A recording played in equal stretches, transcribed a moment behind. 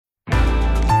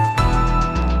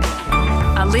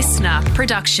listener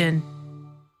production.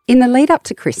 In the lead up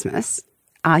to Christmas,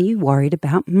 are you worried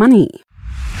about money?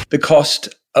 The cost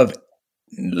of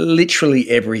literally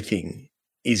everything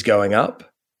is going up,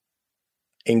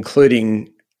 including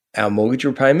our mortgage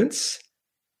repayments,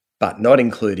 but not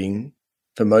including,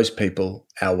 for most people,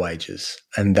 our wages.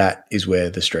 And that is where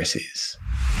the stress is.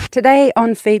 Today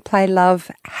on Feed, Play,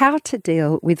 Love, how to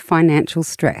deal with financial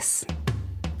stress.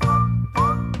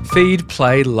 Feed,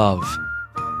 Play, Love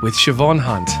with Siobhan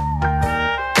Hunt.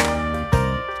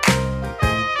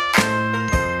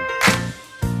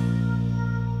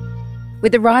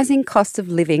 With the rising cost of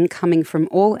living coming from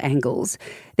all angles,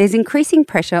 there's increasing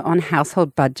pressure on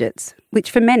household budgets, which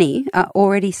for many are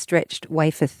already stretched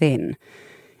wafer thin.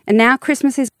 And now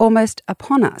Christmas is almost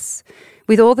upon us,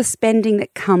 with all the spending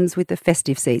that comes with the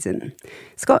festive season.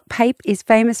 Scott Pape is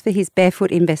famous for his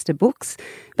Barefoot Investor books,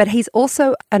 but he's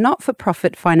also a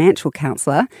not-for-profit financial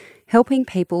counsellor, helping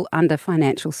people under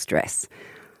financial stress.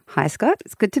 Hi, Scott.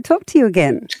 It's good to talk to you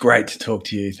again. It's great to talk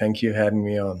to you. Thank you for having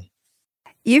me on.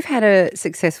 You've had a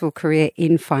successful career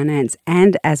in finance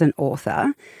and as an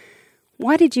author.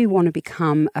 Why did you want to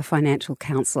become a financial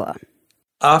counsellor?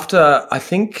 After, I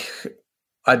think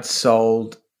I'd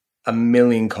sold 1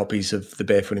 million copies of The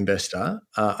Barefoot Investor,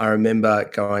 I remember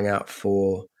going out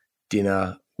for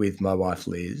dinner with my wife,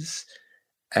 Liz,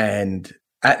 and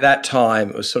at that time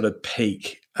it was sort of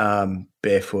peak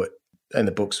Barefoot, and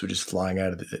the books were just flying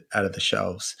out of the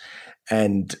shelves.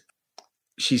 And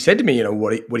she said to me,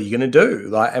 what are you going to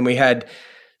do? And we had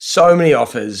so many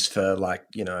offers for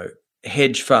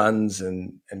hedge funds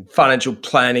and financial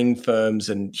planning firms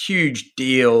and huge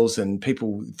deals and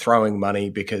people throwing money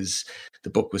because the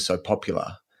book was so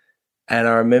popular. And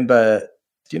I remember,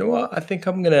 you know what? I think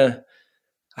I'm gonna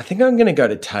go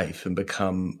to TAFE and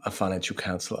become a financial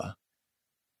counsellor.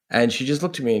 And she just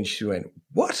looked at me and she went,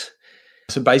 "What?"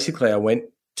 So basically I went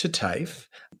to TAFE,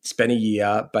 spent a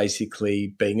year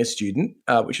basically being a student,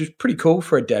 which was pretty cool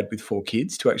for a dad with 4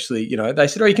 kids to actually, they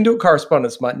said, "Oh, you can do it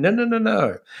correspondence." I'm like,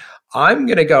 no. I'm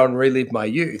going to go and relive my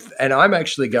youth, and I'm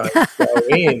actually going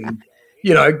to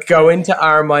go into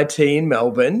RMIT in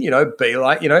Melbourne, be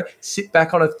like, sit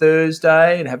back on a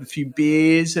Thursday and have a few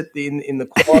beers in the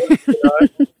quad,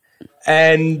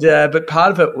 And but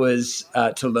part of it was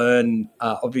to learn.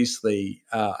 Obviously,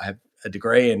 I have a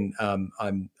degree, and I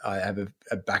have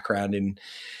a background in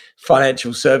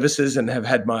financial services and have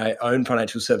had my own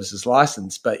financial services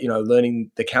license. But learning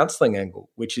the counselling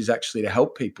angle, which is actually to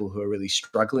help people who are really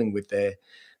struggling with their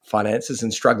finances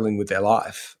and struggling with their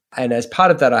life. And as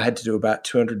part of that, I had to do about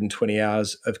 220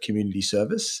 hours of community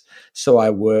service. So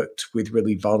I worked with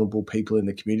really vulnerable people in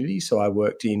the community. So I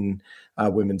worked in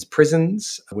women's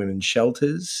prisons, women's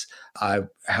shelters. I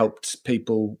helped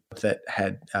people that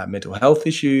had mental health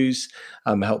issues,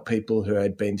 helped people who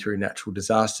had been through natural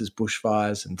disasters,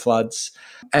 bushfires and floods.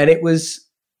 And it was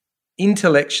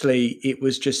intellectually, it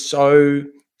was just so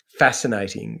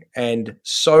fascinating and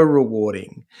so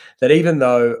rewarding that even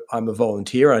though I'm a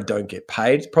volunteer and I don't get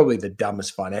paid, it's probably the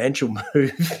dumbest financial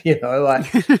move, I'm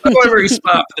very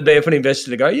smart for the Barefoot Investor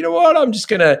to go, you know what, I'm just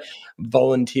going to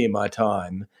volunteer my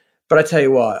time. But I tell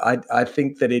you what, I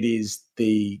think that it is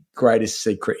the greatest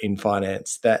secret in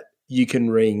finance that you can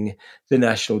ring the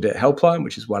National Debt Helpline,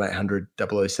 which is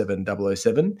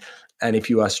 1-800-007-007. And if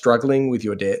you are struggling with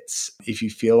your debts, if you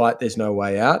feel like there's no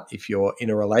way out, if you're in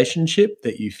a relationship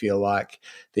that you feel like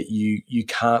that you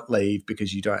can't leave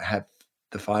because you don't have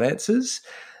the finances,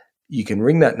 you can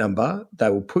ring that number. They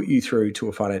will put you through to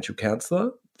a financial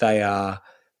counsellor. They are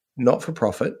not for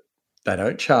profit. They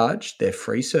don't charge. They're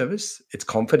free service. It's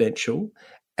confidential.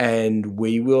 And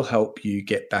we will help you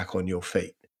get back on your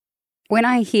feet. When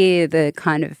I hear the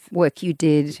kind of work you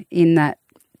did in that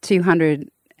 200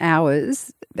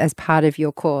 hours as part of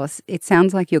your course, it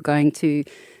sounds like you're going to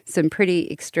some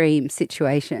pretty extreme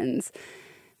situations.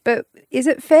 But is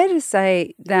it fair to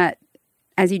say that,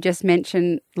 as you just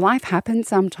mentioned, life happens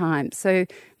sometimes? So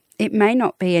it may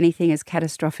not be anything as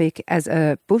catastrophic as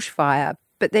a bushfire,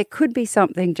 but there could be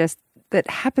something just that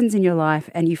happens in your life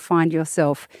and you find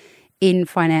yourself in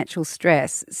financial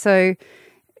stress. So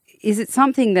is it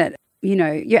something that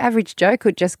your average Joe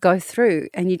could just go through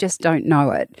and you just don't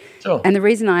know it? Sure. And the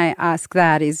reason I ask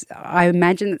that is I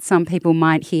imagine that some people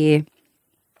might hear,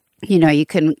 you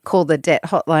can call the debt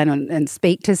hotline and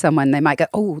speak to someone. They might go,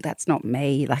 "Oh, that's not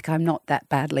me. I'm not that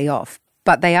badly off."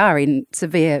 But they are in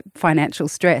severe financial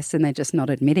stress and they're just not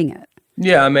admitting it.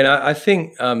 Yeah, I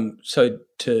think so.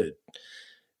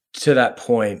 To that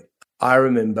point, I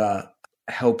remember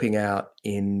helping out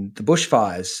in the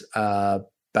bushfires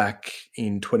back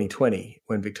in 2020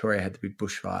 when Victoria had the big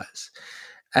bushfires.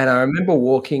 And I remember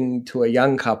walking to a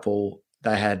young couple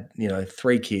They had,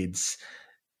 3 kids.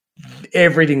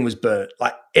 Everything was burnt,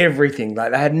 like everything.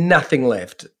 Like they had nothing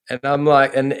left. And I'm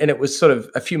like, and it was sort of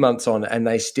a few months on and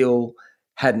they still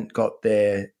hadn't got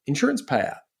their insurance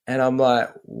payout. And I'm like,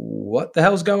 what the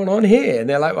hell's going on here? And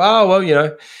they're like, oh, well, yeah,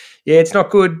 it's not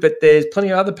good, but there's plenty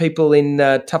of other people in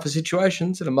tougher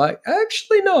situations. And I'm like,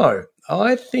 actually, no,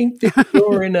 I think that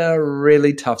you're in a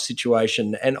really tough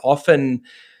situation. And often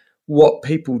what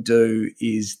people do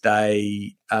is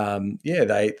they don't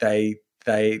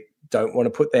want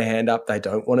to put their hand up. They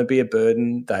don't want to be a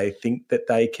burden. They think that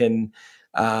they can,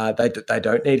 they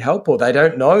don't need help, or they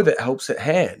don't know that help's at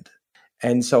hand.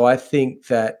 And so I think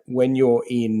that when you're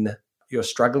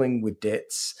struggling with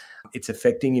debts, it's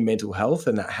affecting your mental health,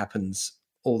 and that happens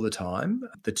all the time.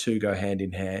 The two go hand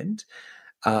in hand.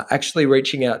 Actually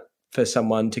reaching out for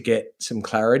someone to get some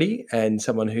clarity and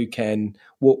someone who can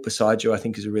walk beside you, I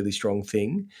think is a really strong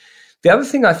thing. The other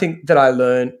thing I think that I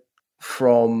learned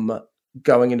from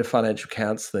going into financial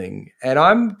counselling, and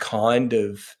I'm kind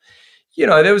of,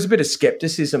 there was a bit of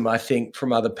skepticism, I think,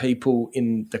 from other people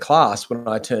in the class when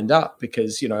I turned up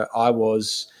because, I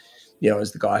was,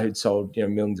 as the guy who'd sold,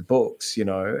 millions of books,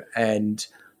 and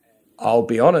I'll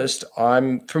be honest,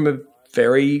 I'm from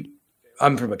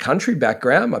a country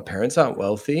background. My parents aren't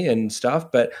wealthy and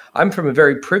stuff, but I'm from a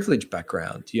very privileged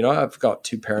background. I've got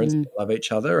 2 parents that love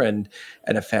each other and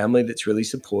a family that's really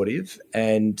supportive.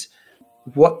 And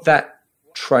what that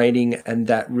training and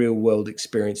that real world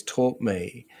experience taught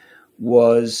me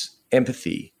was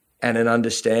empathy and an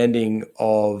understanding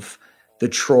of the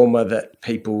trauma that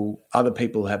other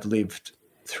people have lived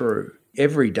through.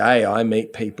 Every day I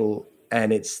meet people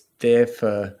and it's there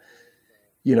for,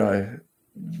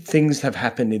 things have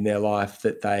happened in their life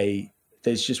that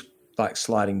there's just like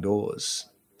sliding doors.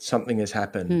 Something has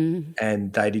happened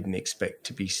and they didn't expect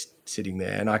to be sitting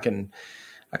there. And I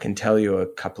can tell you a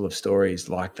couple of stories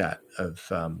like that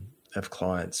of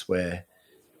clients where,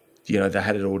 they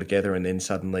had it all together and then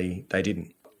suddenly they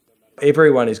didn't.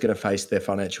 Everyone is going to face their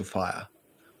financial fire,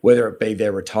 whether it be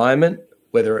their retirement,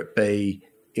 whether it be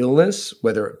illness,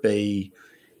 whether it be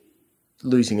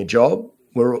losing a job.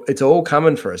 It's all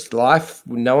coming for us. Life,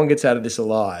 no one gets out of this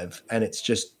alive, and it's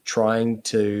just trying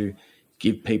to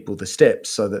give people the steps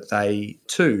so that they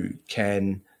too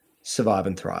can survive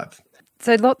and thrive.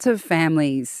 So lots of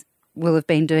families will have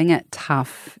been doing it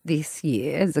tough this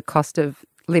year as the cost of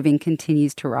living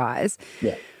continues to rise.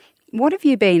 Yeah. What have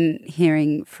you been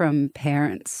hearing from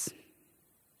parents?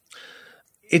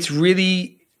 It's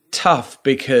really tough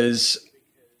because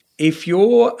if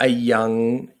you're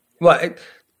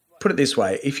put it this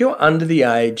way, if you're under the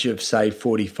age of, say,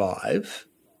 45,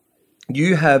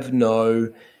 you have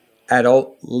no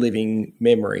adult living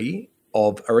memory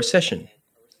of a recession.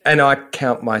 And I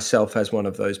count myself as one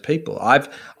of those people.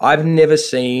 I've never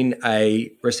seen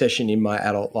a recession in my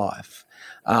adult life.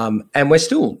 And we're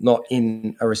still not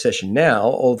in a recession now,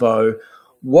 although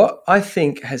what I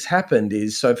think has happened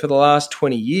is, so for the last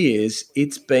 20 years,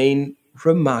 it's been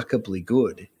remarkably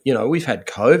good. We've had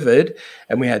COVID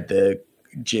and we had the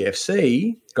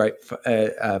GFC, great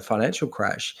financial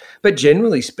crash, but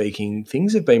generally speaking,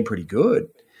 things have been pretty good,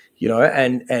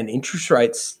 and interest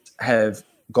rates have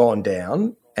gone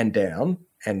down and down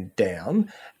and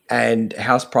down, and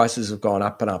house prices have gone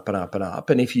up and up and up and up.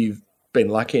 And if you've been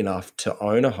lucky enough to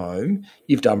own a home,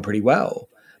 you've done pretty well.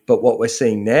 But what we're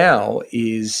seeing now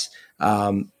is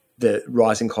the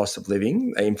rising cost of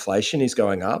living, inflation is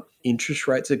going up, interest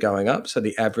rates are going up. So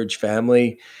the average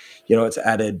family, it's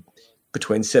added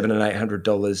between $700 and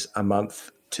 $800 a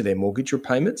month to their mortgage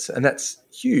repayments, and that's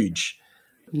huge.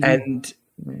 And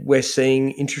we're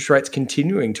seeing interest rates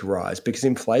continuing to rise because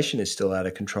inflation is still out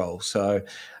of control. So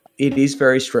it is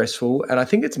very stressful, and I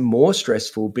think it's more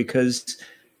stressful because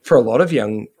for a lot of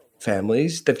young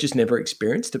families, they've just never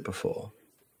experienced it before.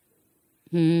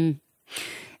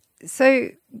 So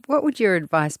what would your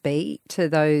advice be to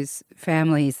those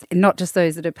families, and not just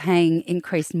those that are paying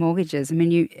increased mortgages? I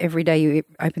mean, every day you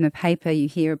open the paper, you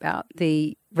hear about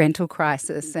the rental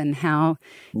crisis and how,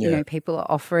 people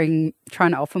are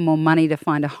trying to offer more money to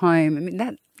find a home. I mean,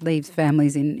 that leaves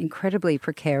families in incredibly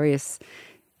precarious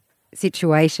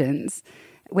situations.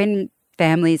 When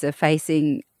families are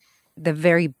facing the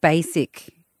very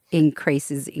basic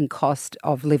increases in cost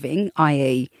of living,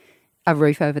 i.e. a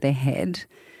roof over their head,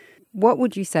 what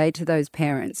would you say to those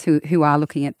parents who are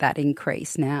looking at that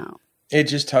increase now? It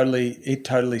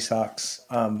totally sucks.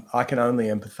 I can only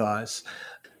empathise.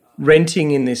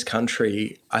 Renting in this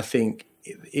country, I think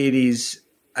it is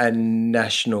a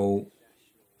national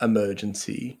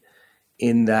emergency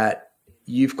in that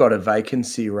you've got a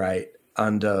vacancy rate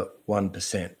under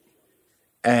 1%.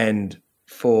 And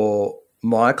for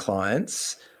my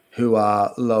clients who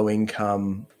are low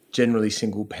income, generally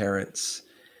single parents,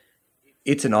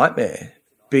 it's a nightmare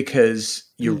because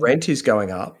your rent is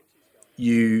going up.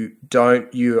 You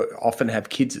often have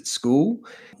kids at school.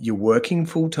 You're working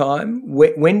full time.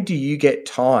 When do you get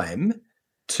time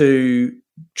to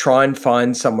try and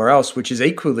find somewhere else, which is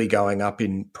equally going up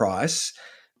in price,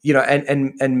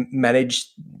 and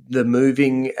manage the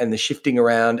moving and the shifting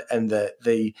around and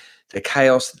the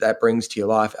chaos that brings to your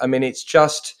life? I mean, it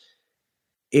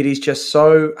is just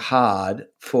so hard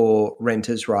for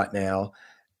renters right now.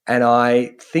 And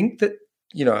I think that,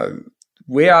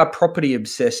 we are property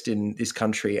obsessed in this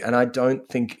country, and I don't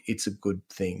think it's a good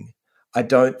thing. I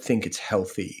don't think it's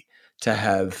healthy to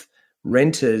have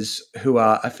renters who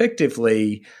are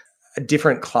effectively a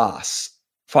different class,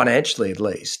 financially at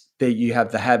least. That you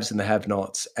have the haves and the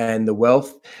have-nots, and the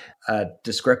wealth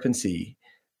discrepancy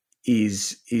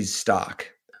is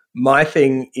stark. My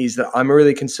thing is that I'm a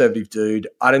really conservative dude.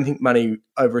 I don't think money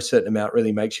over a certain amount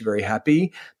really makes you very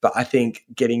happy, but I think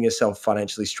getting yourself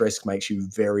financially stressed makes you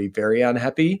very, very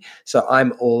unhappy. So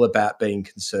I'm all about being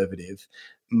conservative.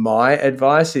 My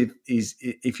advice is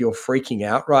if you're freaking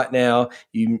out right now,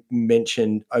 you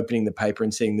mentioned opening the paper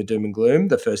and seeing the doom and gloom.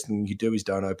 The first thing you do is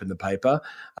don't open the paper.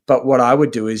 But what I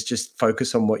would do is just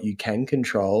focus on what you can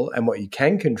control, and what you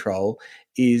can control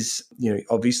is,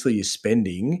 obviously your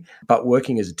spending, but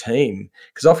working as a team.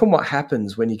 Because often what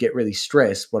happens when you get really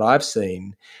stressed, what I've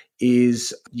seen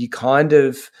is you kind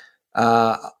of,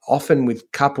 often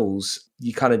with couples,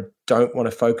 you kind of don't want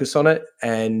to focus on it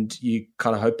and you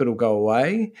kind of hope it'll go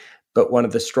away. But one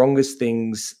of the strongest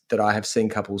things that I have seen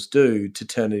couples do to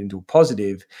turn it into a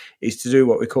positive is to do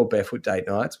what we call barefoot date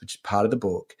nights, which is part of the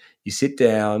book. You sit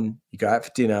down, you go out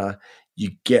for dinner,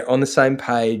 you get on the same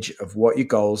page of what your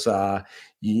goals are.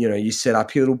 You set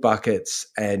up your little buckets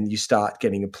and you start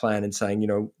getting a plan and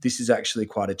saying, this is actually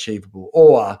quite achievable,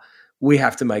 or we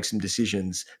have to make some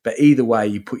decisions. But either way,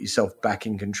 you put yourself back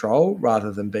in control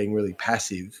rather than being really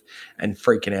passive and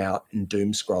freaking out and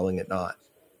doom scrolling at night.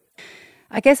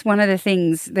 I guess one of the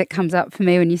things that comes up for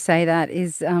me when you say that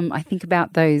is I think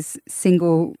about those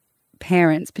single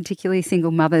parents, particularly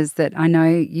single mothers that I know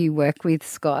you work with,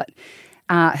 Scott,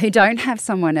 who don't have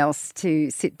someone else to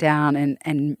sit down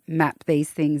and map these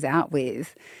things out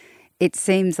with. It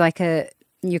seems like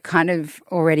you're kind of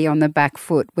already on the back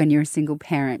foot when you're a single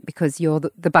parent because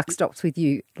the buck stops with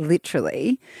you,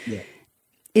 literally. Yeah.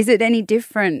 Is it any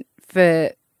different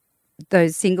for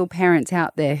those single parents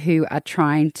out there who are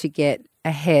trying to get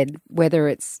ahead, whether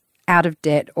it's out of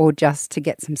debt or just to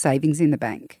get some savings in the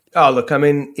bank? Oh, look, I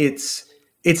mean, it's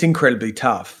incredibly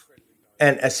tough,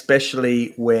 and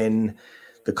especially when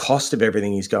the cost of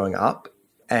everything is going up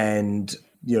and,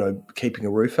 keeping a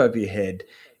roof over your head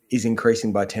is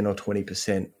increasing by 10 or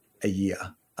 20% a year.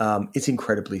 It's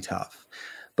incredibly tough.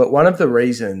 But one of the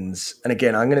reasons, and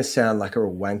again, I'm going to sound like a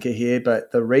real wanker here,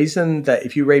 but the reason that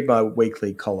if you read my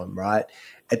weekly column, right,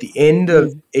 at the end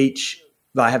of each,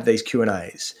 I have these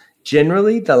Q&As.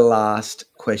 Generally, the last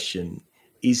question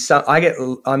is,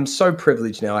 I'm so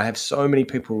privileged now. I have so many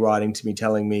people writing to me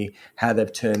telling me how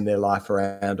they've turned their life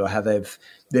around or how they've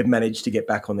managed to get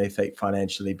back on their feet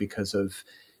financially because of,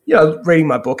 reading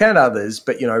my book and others,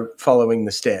 but, following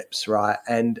the steps, right?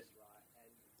 And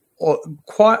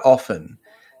quite often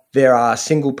there are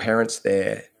single parents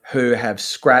there who have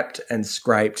scrapped and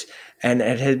scraped, and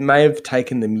may have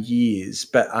taken them years,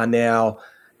 but are now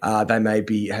they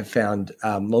maybe have found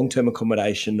long-term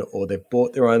accommodation, or they've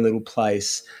bought their own little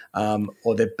place,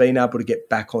 or they've been able to get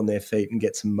back on their feet and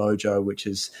get some mojo, which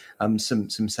is some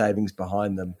savings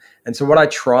behind them. And so what I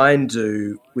try and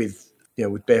do with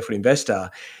Barefoot Investor,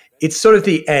 it's sort of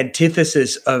the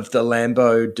antithesis of the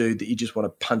Lambo dude that you just want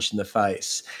to punch in the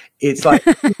face. It's like,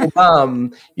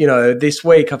 mum, this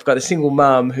week I've got a single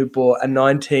mum who bought a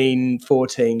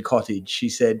 1914 cottage. She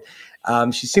said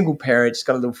she's single parent, she's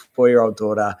got a little 4-year-old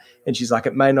daughter, and she's like,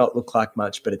 it may not look like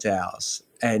much, but it's ours.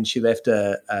 And she left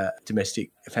a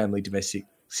family domestic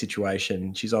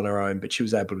situation. She's on her own, but she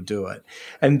was able to do it.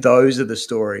 And those are the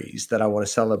stories that I want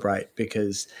to celebrate,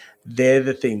 because they're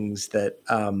the things that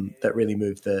really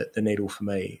move the needle for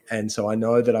me. And so I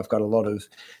know that I've got a lot of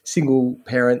single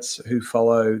parents who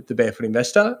follow the Barefoot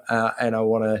Investor, and I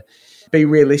want to be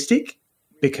realistic,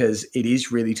 because it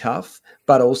is really tough,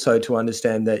 but also to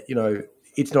understand that,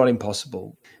 it's not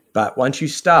impossible. But once you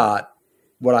start,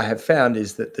 what I have found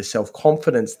is that the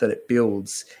self-confidence that it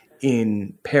builds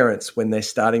in parents when they're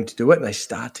starting to do it and they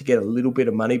start to get a little bit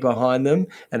of money behind them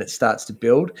and it starts to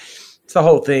build, it's the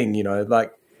whole thing,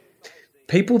 like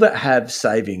people that have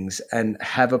savings and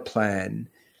have a plan,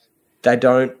 they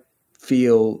don't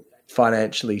feel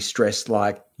financially stressed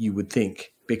like you would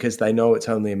think, because they know it's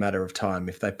only a matter of time.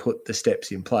 If they put the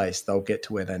steps in place, they'll get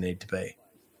to where they need to be.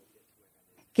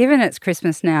 Given it's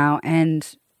Christmas now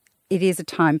and it is a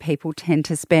time people tend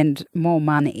to spend more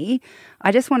money,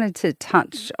 I just wanted to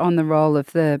touch on the role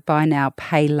of the buy now,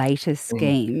 pay later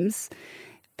schemes,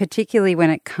 particularly when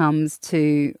it comes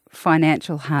to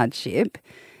financial hardship,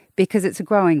 because it's a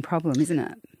growing problem, isn't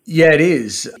it? Yeah, it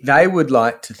is. They would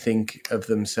like to think of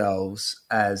themselves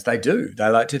as they do. They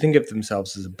like to think of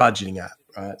themselves as a budgeting app,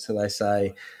 right? So they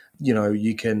say,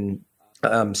 you can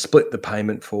split the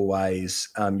payment 4 ways.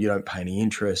 You don't pay any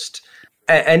interest.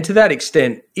 And to that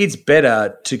extent, it's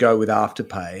better to go with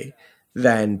Afterpay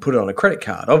than put it on a credit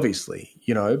card, obviously,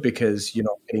 because you're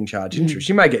not getting charged interest.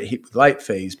 You may get hit with late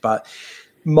fees, but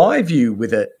my view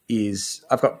with it is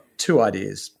I've got 2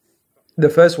 ideas. The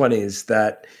first one is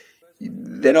that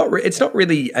it's not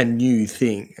really a new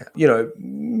thing.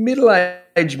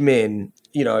 Middle-aged men,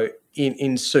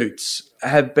 in suits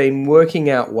have been working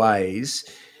out ways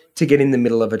to get in the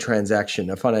middle of a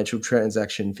financial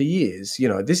transaction for years.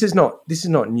 This is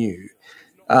not new.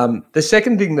 The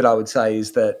second thing that I would say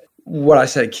is that what I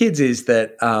say to kids is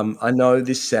that I know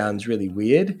this sounds really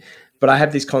weird, but I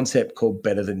have this concept called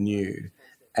better than new.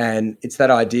 And it's that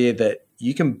idea that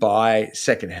you can buy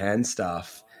secondhand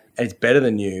stuff and it's better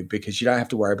than new because you don't have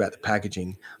to worry about the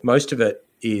packaging. Most of it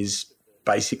is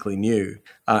basically new,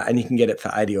 and you can get it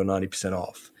for 80 or 90%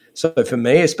 off. So for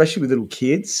me, especially with little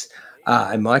kids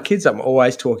and my kids, I'm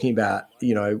always talking about,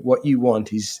 what you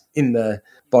want is in the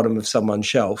bottom of someone's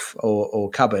shelf or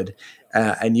cupboard,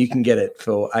 and you can get it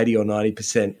for 80 or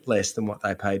 90% less than what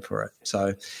they paid for it.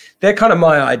 So they're kind of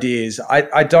my ideas.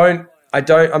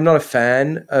 I'm not a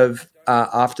fan of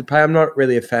Afterpay. I'm not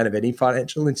really a fan of any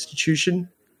financial institution,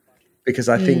 because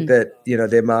I think that,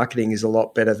 their marketing is a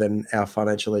lot better than our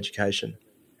financial education.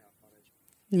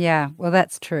 Yeah, well,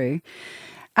 that's true.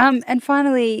 And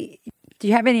finally, do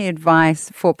you have any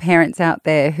advice for parents out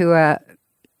there who are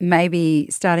maybe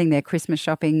starting their Christmas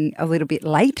shopping a little bit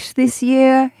late this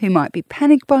year, who might be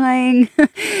panic buying?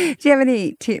 Do you have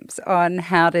any tips on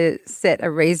how to set a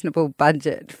reasonable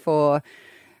budget for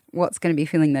what's going to be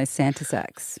filling those Santa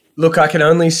sacks? Look, I can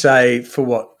only say for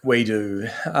what we do.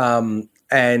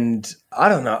 And I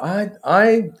don't know,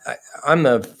 I'm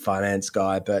a finance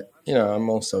guy, but, I'm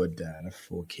also a dad of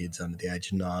 4 kids under the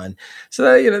age of 9. So,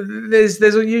 there's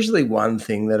usually one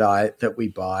thing that we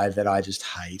buy that I just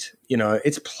hate.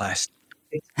 It's plastic.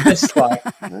 It's just like,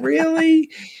 really?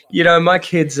 My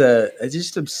kids are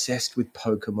just obsessed with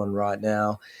Pokemon right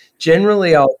now.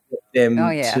 Generally, I'll get them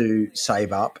to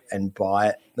save up and buy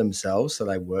it themselves, so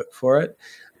they work for it.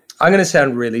 I'm going to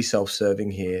sound really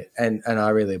self-serving here, and I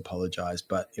really apologize,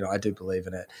 but, I do believe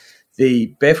in it.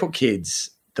 The Barefoot Kids,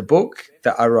 the book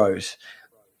that I wrote,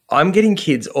 I'm getting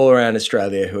kids all around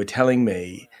Australia who are telling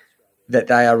me that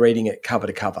they are reading it cover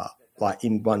to cover, like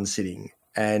in one sitting.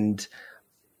 And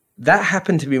that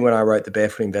happened to me when I wrote The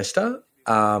Barefoot Investor.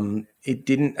 It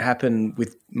didn't happen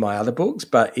with my other books,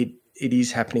 but it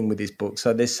is happening with this book.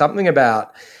 So there's something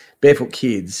about Barefoot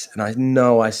Kids, and I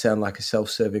know I sound like a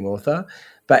self-serving author,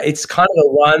 but it's kind of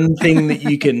the one thing that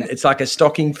you can, it's like a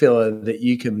stocking filler that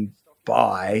you can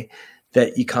buy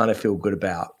that you kind of feel good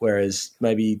about, whereas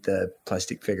maybe the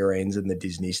plastic figurines and the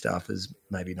Disney stuff is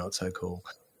maybe not so cool.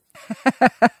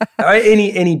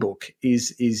 Any book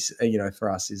is for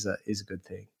us is a good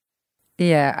thing.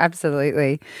 Yeah,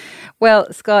 absolutely. Well,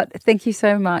 Scott, thank you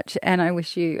so much, and I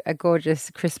wish you a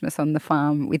gorgeous Christmas on the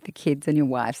farm with the kids and your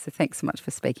wife. So thanks so much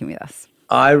for speaking with us.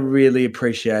 I really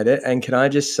appreciate it. And can I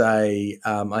just say,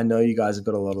 I know you guys have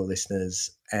got a lot of listeners,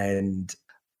 and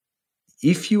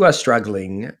if you are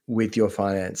struggling with your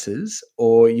finances,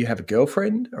 or you have a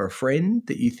girlfriend or a friend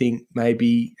that you think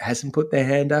maybe hasn't put their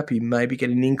hand up, you maybe get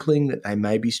an inkling that they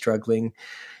may be struggling,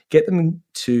 get them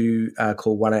to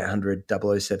call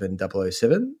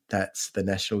 1-800-007-007. That's the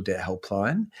National Debt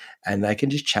Helpline, and they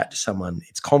can just chat to someone.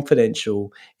 It's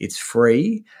confidential, it's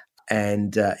free,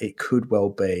 and it could well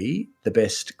be the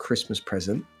best Christmas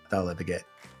present they'll ever get.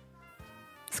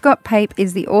 Scott Pape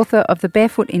is the author of The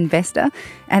Barefoot Investor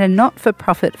and a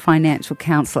not-for-profit financial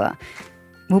counsellor.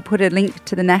 We'll put a link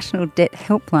to the National Debt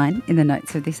Helpline in the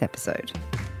notes of this episode.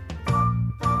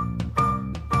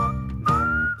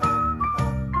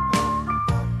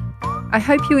 I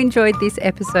hope you enjoyed this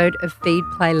episode of Feed,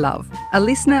 Play, Love, a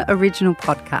listener original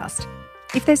podcast.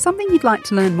 If there's something you'd like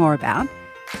to learn more about,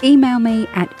 email me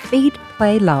at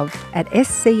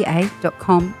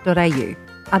feedplaylove@sca.com.au.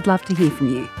 I'd love to hear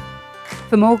from you.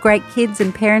 For more great kids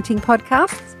and parenting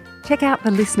podcasts, check out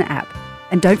the Listener app,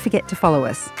 and don't forget to follow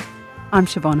us. I'm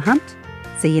Siobhan Hunt.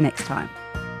 See you next time.